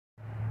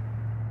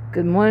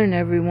Good morning,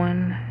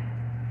 everyone.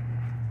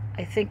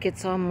 I think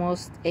it's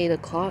almost 8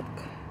 o'clock.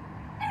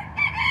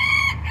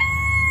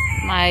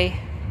 My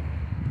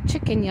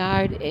chicken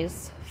yard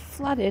is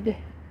flooded.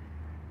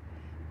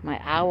 My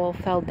owl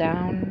fell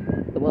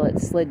down. Well, it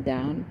slid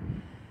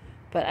down.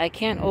 But I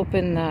can't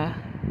open the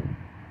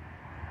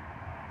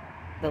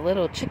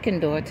little chicken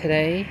door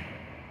today.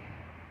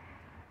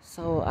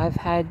 So I've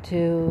had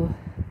to...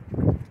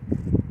 Let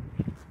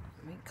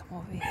me come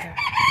over here.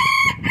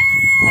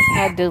 I've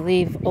had to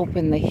leave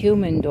open the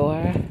human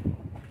door,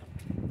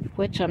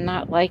 which I'm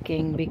not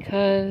liking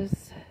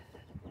because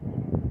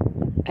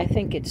I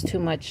think it's too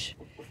much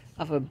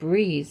of a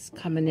breeze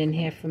coming in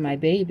here for my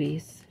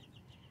babies.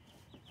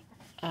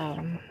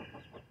 I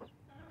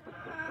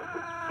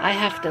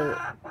have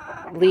to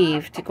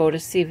leave to go to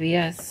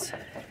CVS.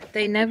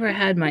 They never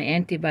had my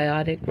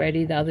antibiotic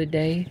ready the other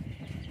day,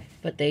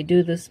 but they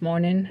do this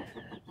morning,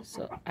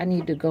 so I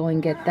need to go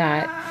and get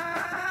that.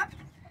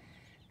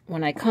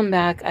 When I come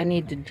back, I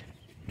need to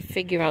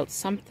figure out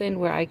something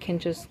where I can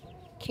just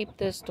keep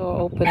this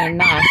door open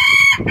enough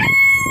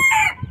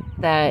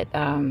that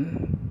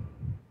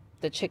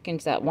the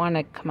chickens that want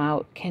to come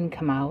out can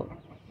come out.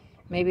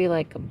 Maybe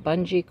like a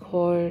bungee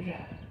cord.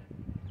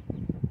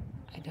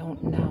 I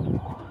don't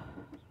know.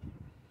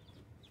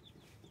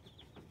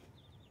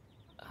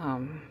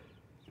 I'm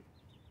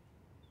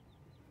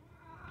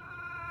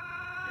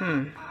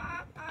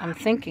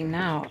thinking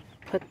now,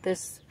 put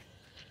this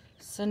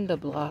cinder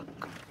block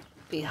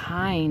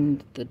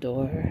behind the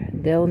door.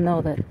 They'll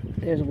know that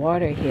there's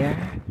water here.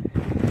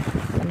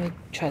 Let me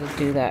try to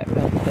do that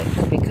real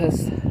quick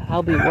because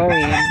I'll be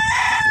worrying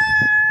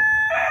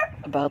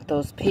about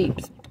those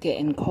peeps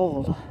getting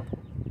cold.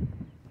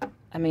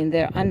 I mean,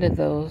 they're under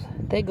those.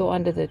 They go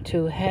under the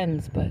two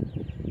hens, but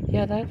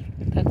yeah,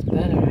 that's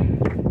better.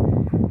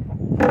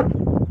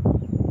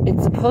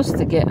 It's supposed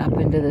to get up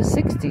into the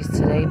 60s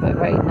today, but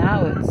right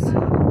now it's,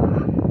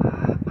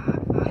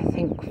 I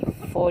think,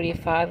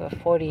 45 or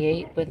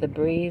 48 with the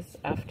breeze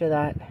after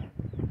that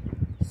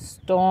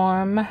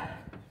storm.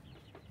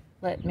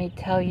 Let me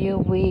tell you,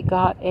 we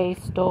got a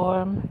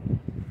storm.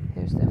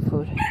 Here's their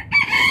food.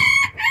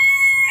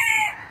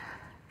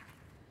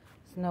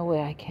 There's no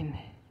way I can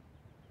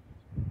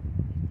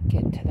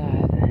get to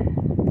that.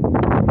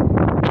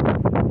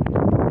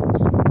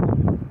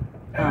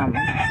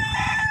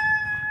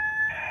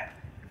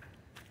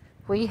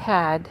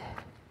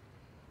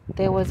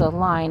 There was a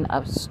line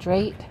of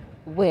straight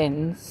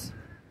winds.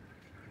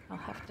 I'll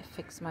have to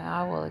fix my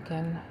owl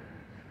again.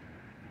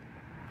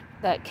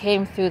 That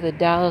came through the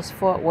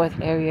Dallas-Fort Worth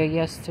area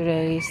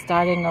yesterday.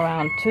 Starting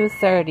around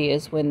 2:30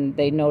 is when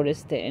they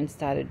noticed it and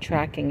started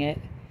tracking it.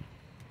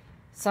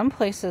 Some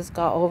places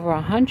got over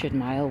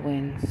 100-mile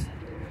winds.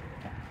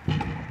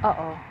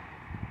 Uh-oh.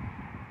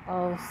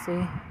 Oh, let's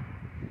see.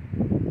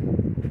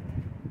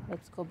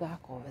 Let's go back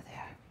over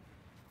there.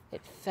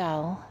 It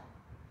fell.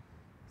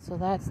 So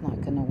that's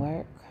not going to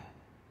work.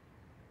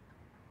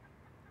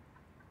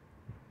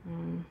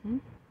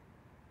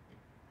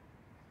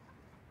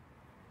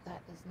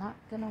 That is not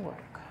going to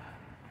work.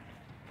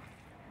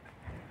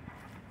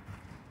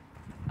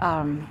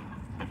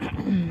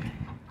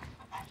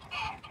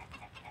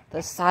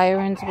 The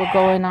sirens were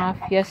going off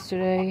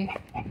yesterday.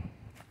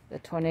 The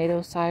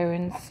tornado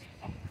sirens.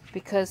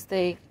 Because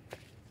they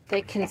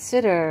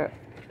consider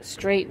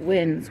straight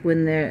winds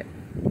when they're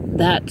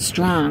that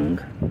strong.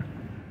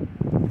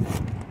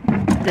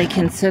 They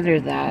consider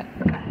that.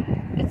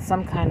 It's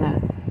some kind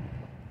of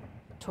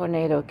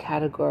tornado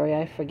category.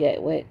 I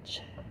forget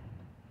which.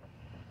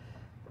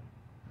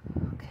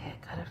 Okay, I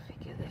gotta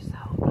figure this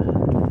out.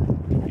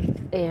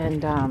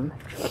 And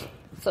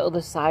so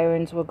the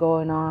sirens were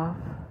going off.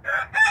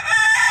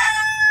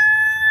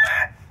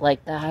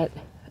 Like that.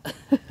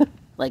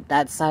 Like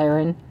that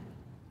siren.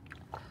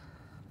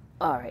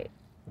 Alright.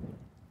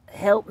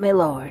 Help me,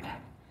 Lord.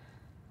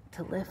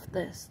 To lift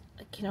this.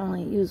 I can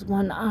only use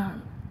one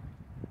arm.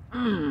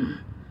 I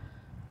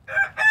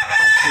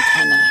can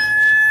kind of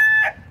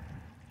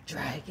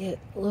drag it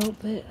a little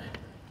bit.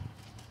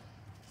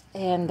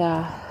 And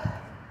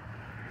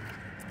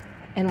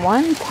in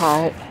one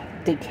part,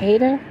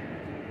 Decatur,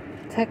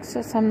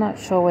 Texas, I'm not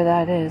sure where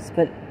that is,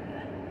 but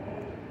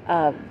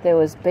there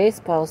was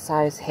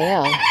baseball-sized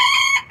hail.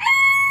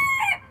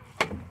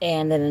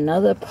 And in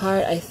another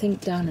part, I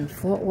think down in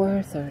Fort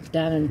Worth or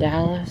down in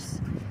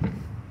Dallas,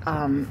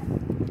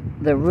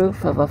 the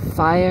roof of a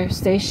fire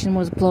station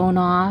was blown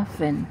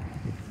off, and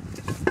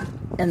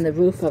the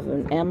roof of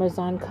an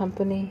Amazon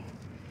company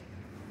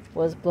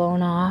was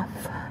blown off.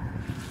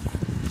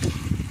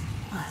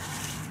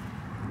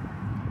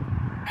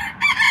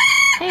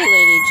 Hey,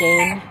 Lady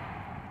Jane.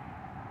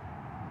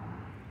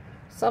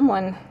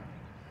 Someone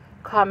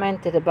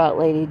commented about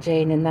Lady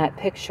Jane in that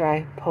picture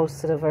I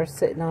posted of her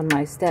sitting on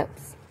my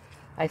steps.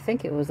 I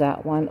think it was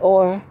that one.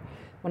 Or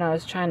when I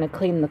was trying to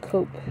clean the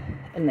coop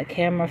and the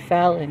camera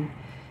fell and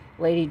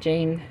Lady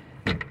Jane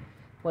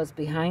was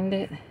behind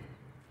it.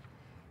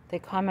 They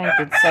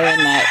commented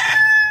saying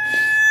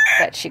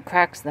that she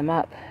cracks them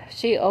up.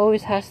 She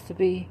always has to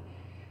be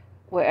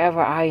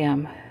wherever I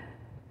am.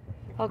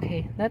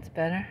 Okay, that's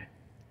better.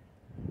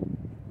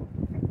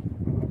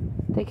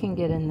 They can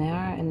get in there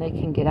and they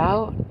can get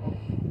out,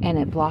 and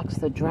it blocks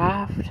the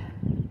draft.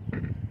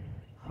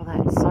 Oh,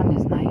 that sun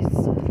is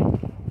nice.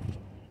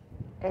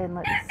 And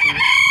let's see.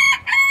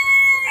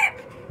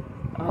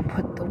 I'll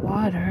put the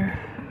water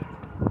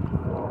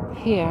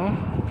here.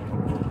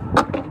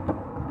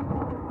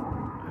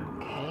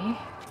 Okay.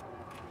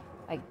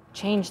 I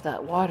changed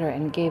that water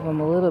and gave them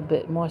a little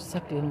bit more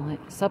supplement.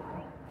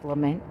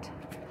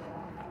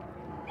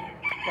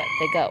 But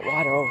they got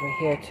water over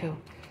here too.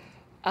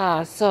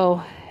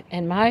 So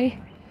in my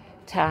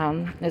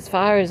town, as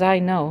far as I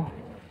know,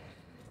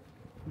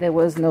 there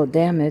was no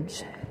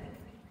damage.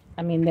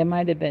 I mean, there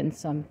might have been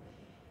some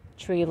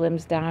tree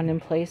limbs down in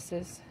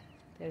places.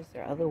 There's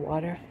their other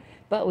water.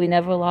 But we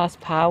never lost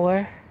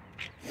power.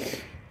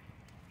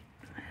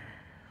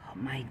 Oh,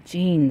 my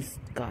jeans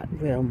got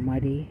real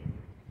muddy.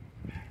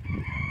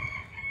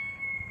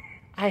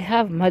 I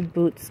have mud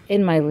boots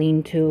in my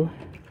lean-to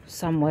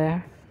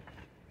somewhere.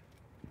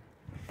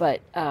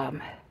 But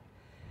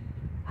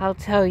I'll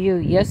tell you,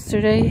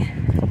 yesterday,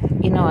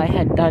 you know, I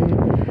had done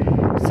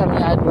some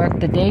yard work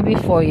the day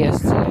before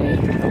yesterday.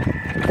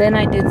 Then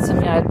I did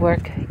some yard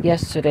work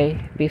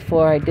yesterday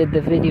before I did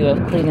the video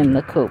of cleaning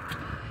the coop.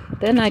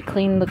 Then I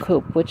cleaned the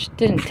coop, which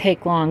didn't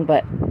take long,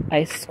 but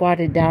I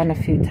squatted down a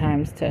few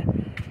times to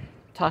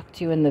talk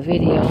to you in the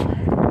video.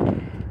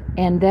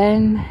 And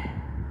then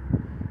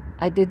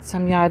I did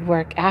some yard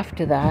work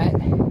after that.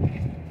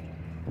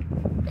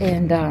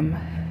 And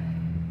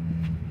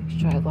make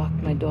sure I lock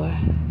my door.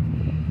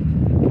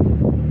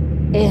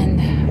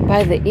 And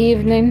by the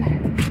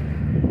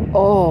evening,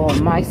 oh,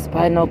 my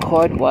spinal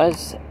cord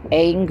was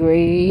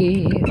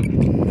angry.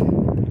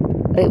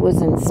 It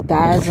was in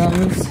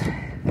spasms,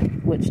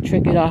 which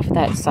triggered off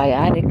that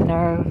sciatic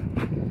nerve.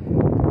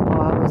 Oh,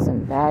 I was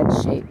in bad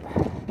shape.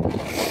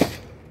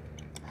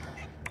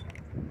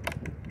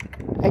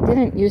 It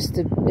didn't used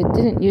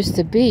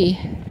to be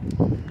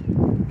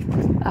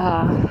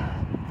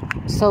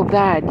so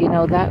bad. You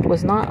know, that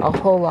was not a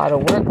whole lot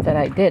of work that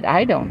I did,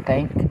 I don't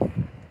think.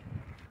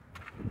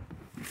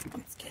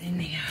 Let's get in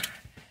here.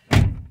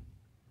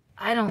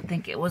 I don't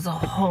think it was a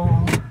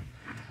whole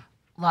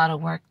lot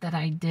of work that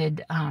I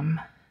did. And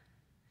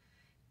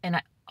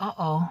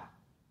uh-oh,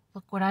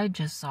 look what I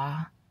just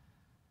saw.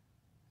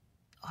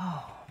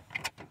 Oh,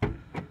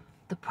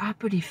 the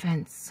property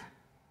fence.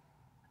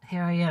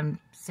 Here I am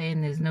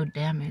saying there's no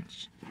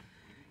damage.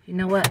 You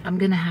know what? I'm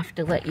gonna have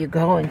to let you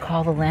go and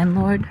call the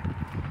landlord.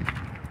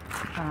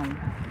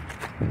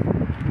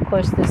 Of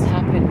course, this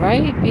happened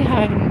right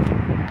behind,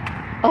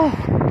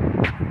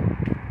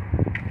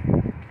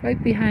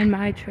 right behind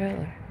my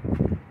trailer.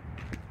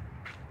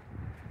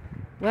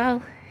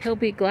 Well, he'll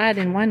be glad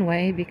in one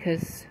way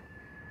because,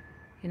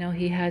 you know,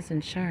 he has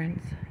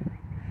insurance.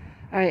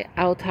 All right,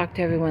 I'll talk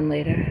to everyone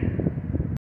later.